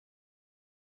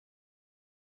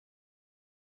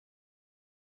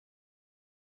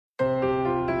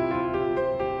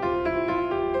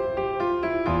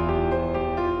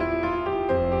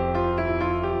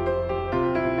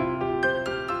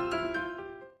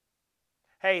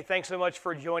Hey, thanks so much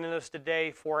for joining us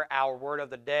today for our word of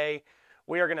the day.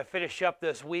 We are going to finish up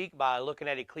this week by looking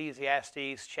at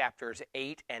Ecclesiastes chapters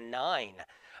 8 and 9.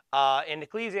 In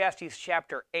Ecclesiastes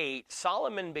chapter 8,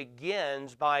 Solomon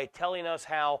begins by telling us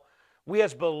how we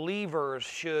as believers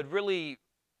should really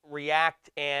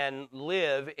react and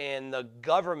live in the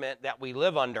government that we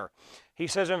live under. He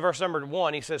says in verse number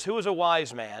 1, he says, "Who is a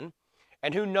wise man,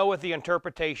 and who knoweth the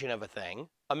interpretation of a thing?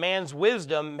 A man's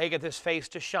wisdom maketh his face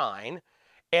to shine,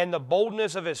 and the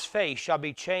boldness of his face shall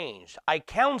be changed. I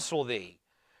counsel thee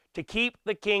to keep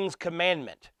the king's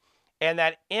commandment, and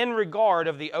that in regard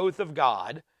of the oath of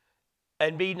God,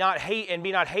 and be not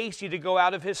hasty to go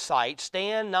out of his sight.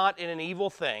 Stand not in an evil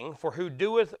thing, for who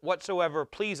doeth whatsoever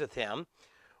pleaseth him.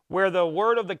 Where the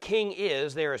word of the king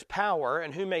is, there is power,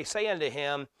 and who may say unto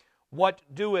him, What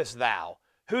doest thou?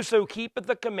 Whoso keepeth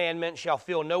the commandment shall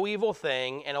feel no evil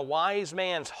thing, and a wise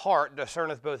man's heart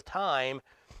discerneth both time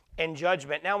and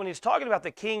judgment." Now, when he's talking about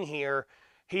the king here,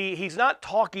 he's not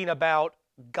talking about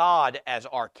God as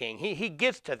our king. He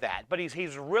gets to that, but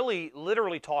he's really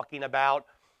literally talking about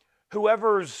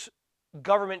whoever's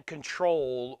government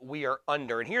control we are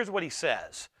under. And here's what he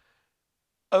says: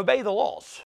 obey the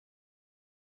laws,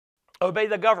 obey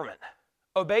the government,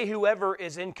 obey whoever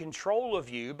is in control of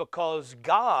you, because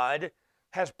God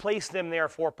has placed them there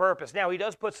for a purpose. Now, he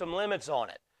does put some limits on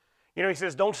it. You know, he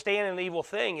says, don't stand in an evil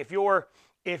thing. If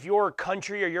your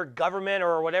country or your government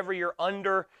or whatever you're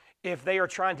under, if they are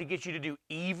trying to get you to do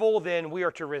evil, then we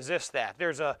are to resist that.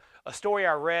 There's a story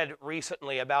I read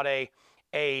recently about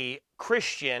a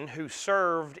Christian who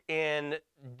served in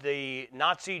the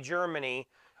Nazi Germany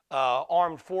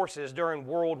armed forces during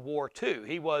World War II.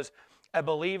 He was a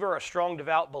believer, a strong,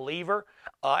 devout believer,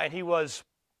 and he was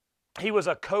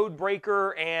a code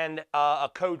breaker and a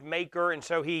code maker, and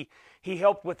so he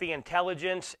helped with the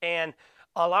intelligence, and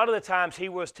a lot of the times he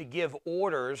was to give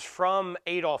orders from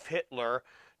Adolf Hitler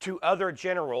to other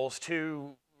generals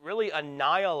to really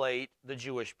annihilate the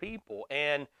Jewish people.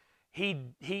 And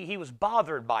he was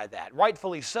bothered by that,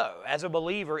 rightfully so. As a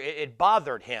believer, it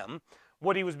bothered him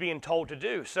what he was being told to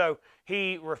do. So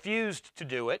he refused to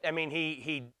do it. I mean,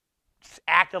 he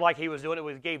acted like he was doing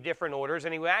it. He gave different orders,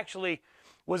 and he actually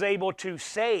was able to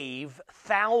save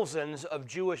thousands of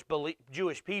Jewish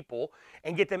people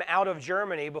and get them out of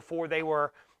Germany before they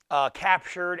were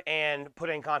captured and put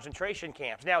in concentration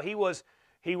camps. Now, he was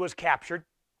captured.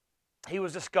 He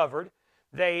was discovered.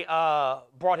 They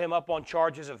brought him up on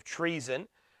charges of treason,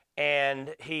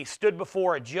 and he stood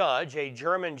before a judge, a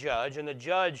German judge, and the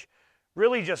judge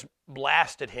really just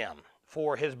blasted him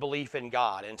for his belief in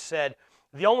God and said,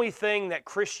 the only thing that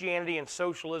Christianity and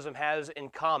socialism has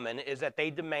in common is that they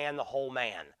demand the whole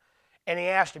man. And he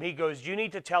asked him, he goes, you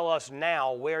need to tell us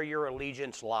now where your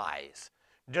allegiance lies.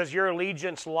 Does your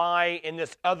allegiance lie in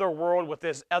this other world with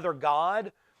this other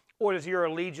God, or does your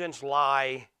allegiance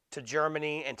lie to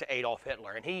Germany and to Adolf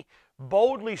Hitler? And he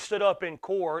boldly stood up in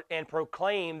court and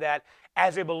proclaimed that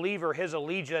as a believer, his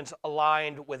allegiance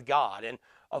aligned with God. And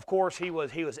of course, he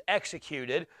was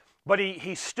executed. But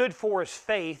he stood for his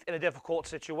faith in a difficult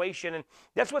situation. And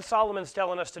that's what Solomon's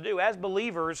telling us to do. As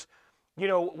believers, you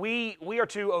know, we are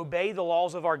to obey the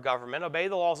laws of our government, obey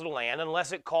the laws of the land,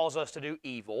 unless it calls us to do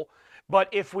evil. But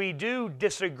if we do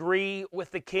disagree with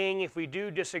the king, if we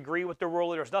do disagree with the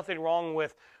ruler, there's nothing wrong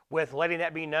with letting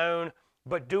that be known,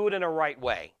 but do it in a right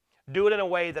way. Do it in a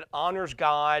way that honors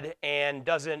God and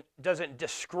doesn't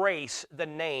disgrace the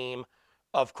name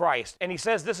of Christ. And he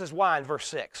says this is why in verse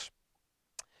 6.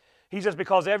 He says,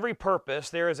 because every purpose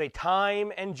there is a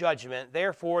time and judgment,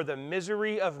 therefore the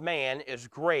misery of man is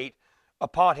great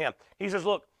upon him. He says,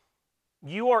 look,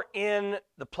 you are in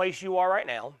the place you are right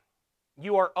now.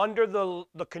 You are under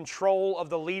the control of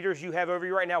the leaders you have over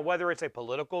you right now, whether it's a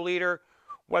political leader,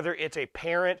 whether it's a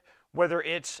parent, whether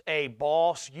it's a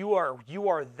boss. You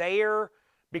are there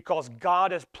because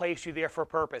God has placed you there for a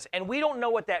purpose. And we don't know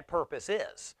what that purpose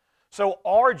is. So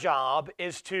our job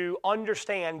is to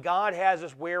understand God has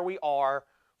us where we are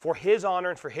for His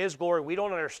honor and for His glory. We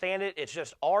don't understand it. It's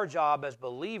just our job as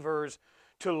believers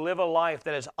to live a life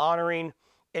that is honoring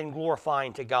and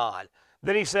glorifying to God.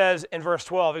 Then he says in verse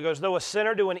 12, he goes, though a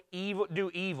sinner do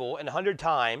evil 100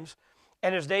 times,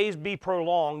 and his days be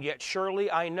prolonged, yet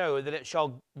surely I know that it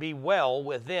shall be well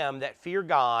with them that fear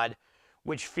God,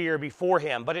 which fear before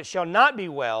Him. But it shall not be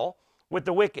well with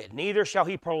the wicked, neither shall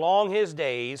he prolong his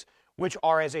days, which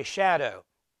are as a shadow.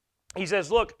 He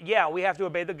says, look, yeah, we have to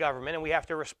obey the government and we have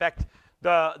to respect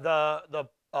the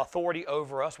authority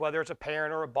over us, whether it's a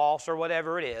parent or a boss or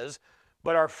whatever it is,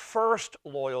 but our first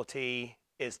loyalty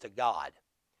is to God.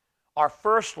 Our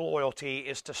first loyalty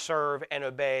is to serve and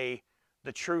obey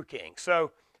the true King.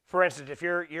 So For instance, if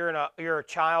you're a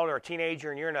child or a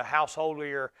teenager and you're in a household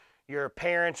where your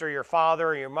parents or your father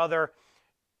or your mother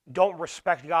don't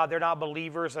respect God, they're not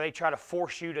believers, they try to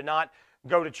force you to not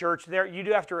go to church. You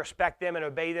do have to respect them and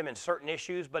obey them in certain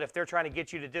issues, but if they're trying to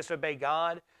get you to disobey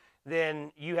God,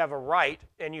 then you have a right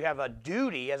and you have a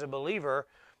duty as a believer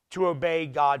to obey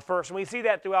God first. And we see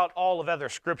that throughout all of other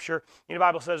Scripture. The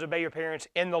Bible says, obey your parents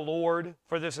in the Lord,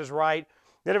 for this is right.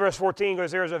 Then in verse 14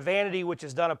 goes, there is a vanity which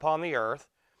is done upon the earth,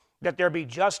 that there be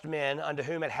just men unto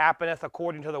whom it happeneth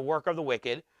according to the work of the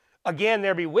wicked. Again,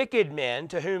 there be wicked men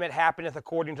to whom it happeneth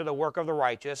according to the work of the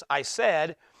righteous. I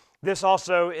said, this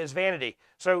also is vanity.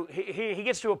 So he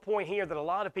gets to a point here that a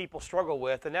lot of people struggle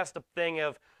with, and that's the thing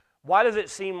of, why does it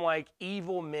seem like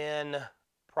evil men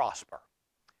prosper?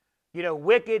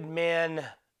 Wicked men,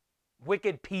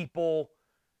 wicked people,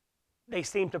 they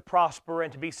seem to prosper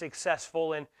and to be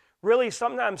successful and really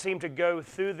sometimes seem to go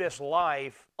through this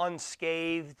life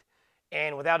unscathed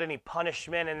and without any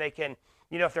punishment, and they can,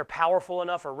 if they're powerful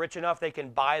enough or rich enough, they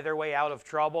can buy their way out of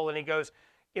trouble. And he goes,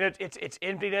 it's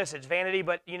emptiness, it's vanity,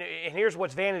 but, and here's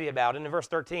what's vanity about. In verse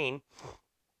 13,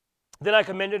 then I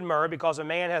commended myrrh, because a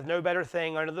man hath no better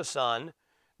thing under the sun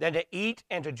than to eat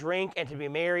and to drink and to be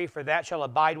merry, for that shall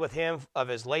abide with him of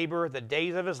his labor the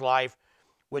days of his life,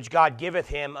 which God giveth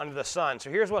him under the sun. So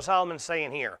here's what Solomon's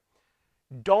saying here.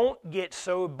 Don't get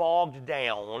so bogged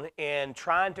down in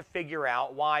trying to figure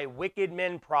out why wicked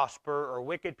men prosper or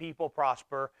wicked people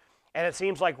prosper, and it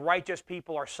seems like righteous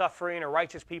people are suffering or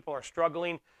righteous people are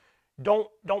struggling. Don't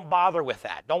bother with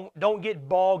that. Don't get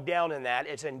bogged down in that.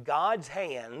 It's in God's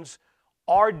hands.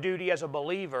 Our duty as a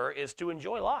believer is to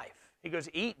enjoy life. He goes,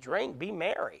 eat, drink, be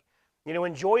merry.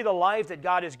 Enjoy the life that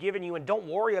God has given you, and don't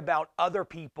worry about other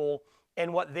people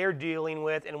and what they're dealing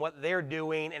with and what they're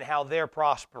doing and how they're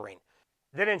prospering.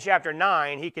 Then in chapter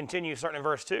 9, he continues, starting in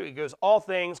verse 2, he goes, all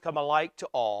things come alike to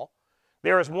all.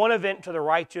 There is one event to the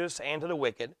righteous and to the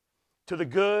wicked, to the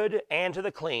good and to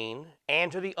the clean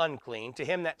and to the unclean, to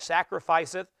him that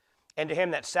sacrificeth and to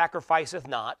him that sacrificeth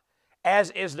not.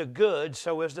 As is the good,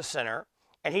 so is the sinner,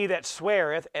 and he that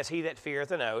sweareth as he that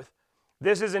feareth an oath.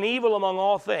 This is an evil among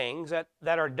all things that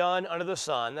are done under the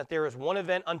sun, that there is one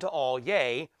event unto all.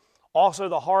 Yea, also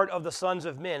the heart of the sons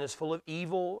of men is full of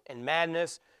evil, and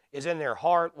madness is in their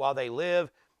heart while they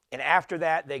live, and after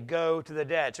that they go to the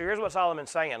dead. So here's what Solomon's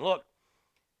saying. Look,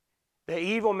 the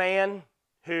evil man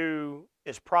who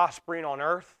is prospering on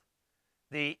earth,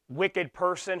 the wicked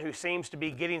person who seems to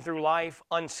be getting through life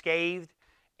unscathed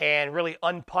and really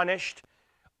unpunished,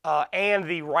 and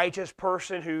the righteous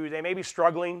person who they may be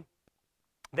struggling,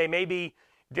 they may be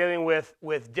dealing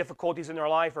with difficulties in their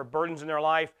life or burdens in their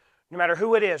life. No matter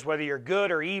who it is, whether you're good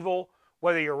or evil,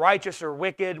 whether you're righteous or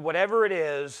wicked, whatever it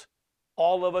is,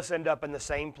 all of us end up in the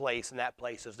same place, and that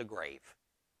place is the grave.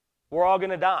 We're all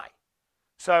going to die.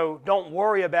 So don't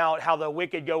worry about how the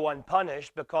wicked go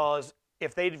unpunished, because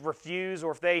if they refuse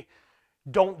or if they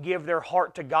don't give their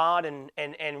heart to God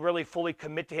and really fully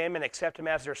commit to Him and accept Him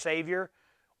as their Savior,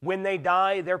 when they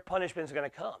die, their punishment is going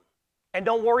to come. And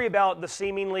don't worry about the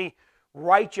seemingly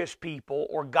righteous people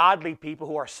or godly people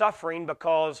who are suffering,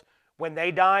 because when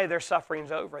they die, their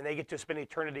suffering's over and they get to spend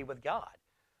eternity with God.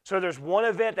 So there's one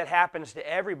event that happens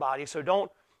to everybody. So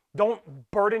don't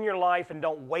burden your life and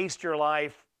don't waste your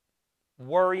life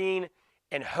worrying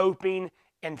and hoping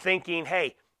and thinking,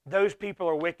 hey, those people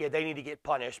are wicked, they need to get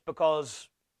punished, because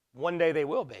one day they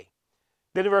will be.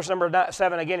 Then in verse number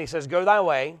 7 again, he says, go thy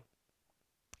way,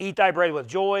 eat thy bread with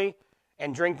joy,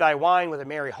 and drink thy wine with a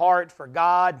merry heart, for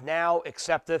God now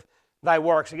accepteth thy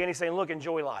works. Again, he's saying, look,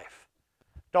 enjoy life.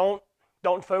 Don't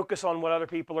focus on what other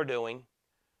people are doing.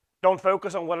 Don't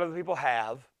focus on what other people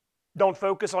have. Don't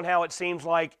focus on how it seems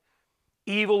like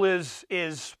evil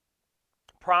is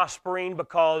prospering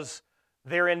because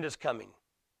their end is coming.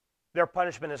 Their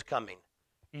punishment is coming.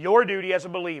 Your duty as a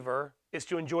believer is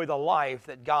to enjoy the life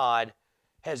that God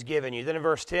has given you. Then in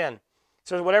verse 10, it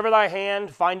says, whatever thy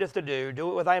hand findeth to do, do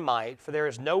it with thy might, for there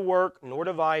is no work, nor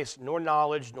device, nor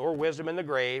knowledge, nor wisdom in the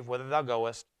grave, whither thou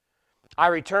goest. I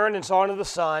returned and saw under the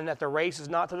sun that the race is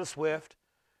not to the swift,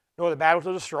 nor the battle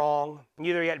to the strong,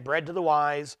 neither yet bread to the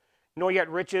wise, nor yet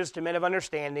riches to men of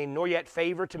understanding, nor yet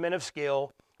favor to men of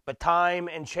skill, but time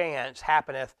and chance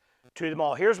happeneth to them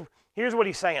all. Here's what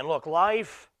he's saying. Look,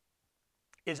 life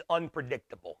is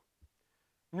unpredictable.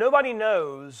 Nobody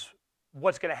knows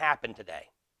what's going to happen today.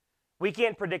 We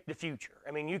can't predict the future.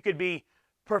 I mean, you could be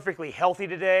perfectly healthy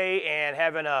today and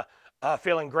having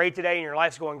feeling great today, and your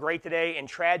life's going great today, and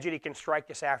tragedy can strike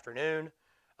this afternoon.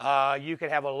 You can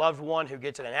have a loved one who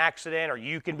gets in an accident, or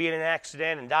you can be in an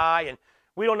accident and die, and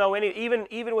we don't know any.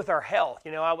 Even with our health,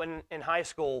 I went in high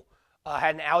school.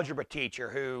 had an algebra teacher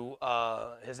who,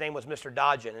 his name was Mr.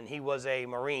 Dodgen, and he was a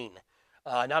Marine.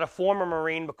 Not a former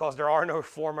Marine because there are no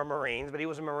former Marines, but he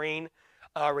was a Marine,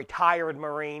 retired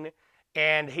Marine,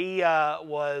 and he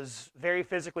was very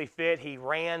physically fit. He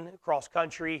ran cross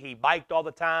country. He biked all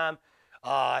the time.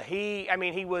 He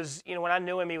was, when I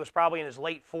knew him, he was probably in his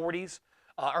late 40s,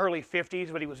 early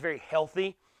 50s, but he was very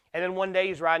healthy. And then one day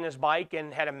he's riding his bike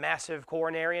and had a massive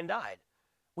coronary and died.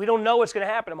 We don't know what's going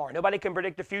to happen tomorrow. Nobody can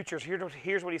predict the future. So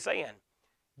here's what he's saying.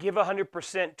 Give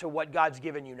 100% to what God's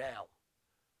given you now.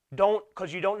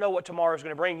 Because you don't know what tomorrow is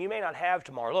going to bring. You may not have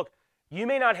tomorrow. Look, you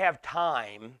may not have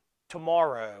time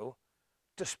tomorrow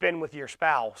to spend with your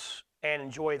spouse and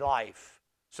enjoy life.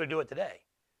 So do it today.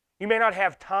 You may not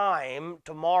have time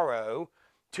tomorrow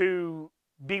to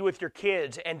be with your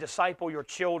kids and disciple your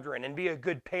children and be a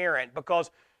good parent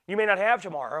because you may not have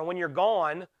tomorrow. And when you're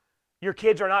gone, your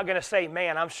kids are not going to say,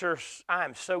 man, I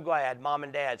am so glad mom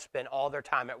and dad spent all their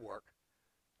time at work.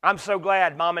 I'm so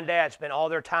glad mom and dad spent all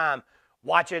their time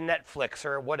watching Netflix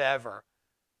or whatever.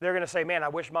 They're going to say, man, I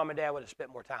wish mom and dad would have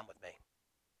spent more time with me.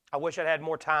 I wish I'd had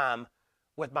more time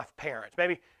with my parents.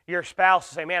 Maybe your spouse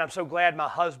will say, man, I'm so glad my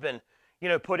husband,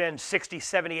 put in 60,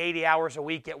 70, 80 hours a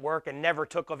week at work and never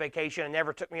took a vacation and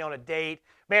never took me on a date.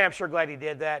 Man, I'm sure glad he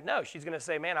did that. No, she's going to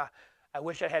say, man, I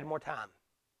wish I had more time.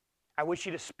 I wish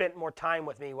he'd have spent more time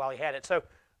with me while he had it. So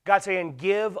God's saying,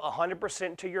 give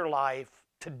 100% to your life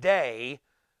today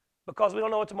because we don't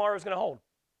know what tomorrow is going to hold.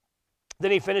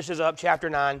 Then he finishes up chapter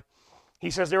 9. He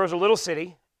says, there was a little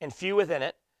city and few within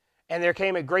it, and there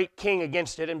came a great king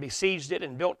against it and besieged it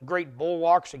and built great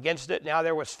bulwarks against it. Now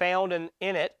there was found in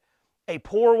it a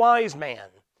poor wise man,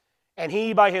 and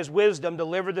he by his wisdom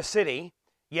delivered the city,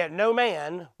 yet no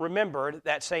man remembered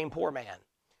that same poor man.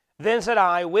 Then said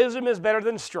I, wisdom is better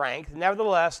than strength.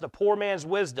 Nevertheless, the poor man's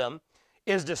wisdom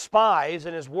is despised,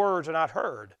 and his words are not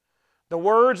heard. The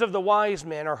words of the wise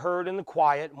men are heard in the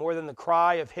quiet, more than the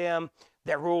cry of him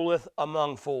that ruleth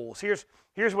among fools.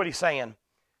 Here's what he's saying.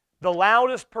 The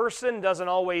loudest person doesn't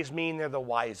always mean they're the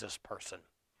wisest person.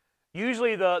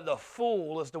 Usually the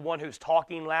fool is the one who's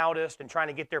talking loudest and trying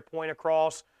to get their point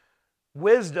across.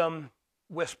 Wisdom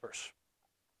whispers.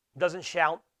 Doesn't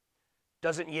shout,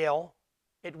 doesn't yell.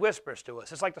 It whispers to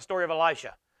us. It's like the story of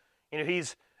Elisha.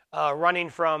 He's running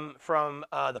from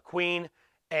the queen,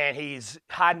 and he's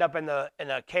hiding up in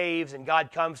the caves, and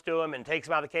God comes to him and takes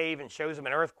him out of the cave and shows him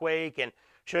an earthquake and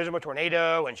shows him a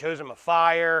tornado and shows him a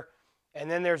fire. And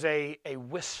then there's a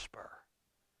whisper.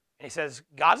 And he says,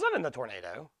 God's not in the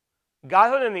tornado.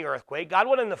 God's not in the earthquake. God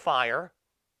wasn't in the fire.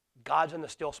 God's in the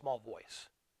still small voice.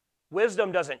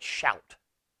 Wisdom doesn't shout.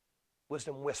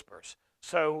 Wisdom whispers.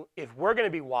 So if we're going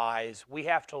to be wise, we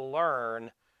have to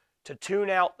learn to tune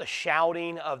out the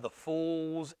shouting of the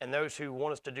fools and those who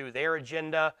want us to do their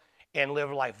agenda and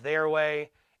live life their way,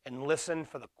 and listen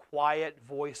for the quiet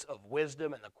voice of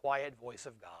wisdom and the quiet voice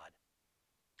of God.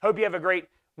 Hope you have a great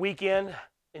weekend.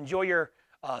 Enjoy your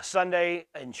Sunday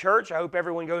in church. I hope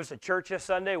everyone goes to church this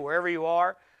Sunday, wherever you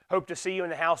are. Hope to see you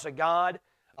in the house of God.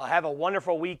 Have a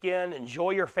wonderful weekend.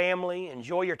 Enjoy your family.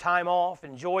 Enjoy your time off.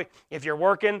 Enjoy, if you're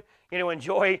working,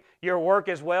 enjoy your work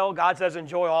as well. God says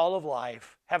enjoy all of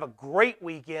life. Have a great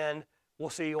weekend.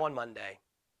 We'll see you on Monday.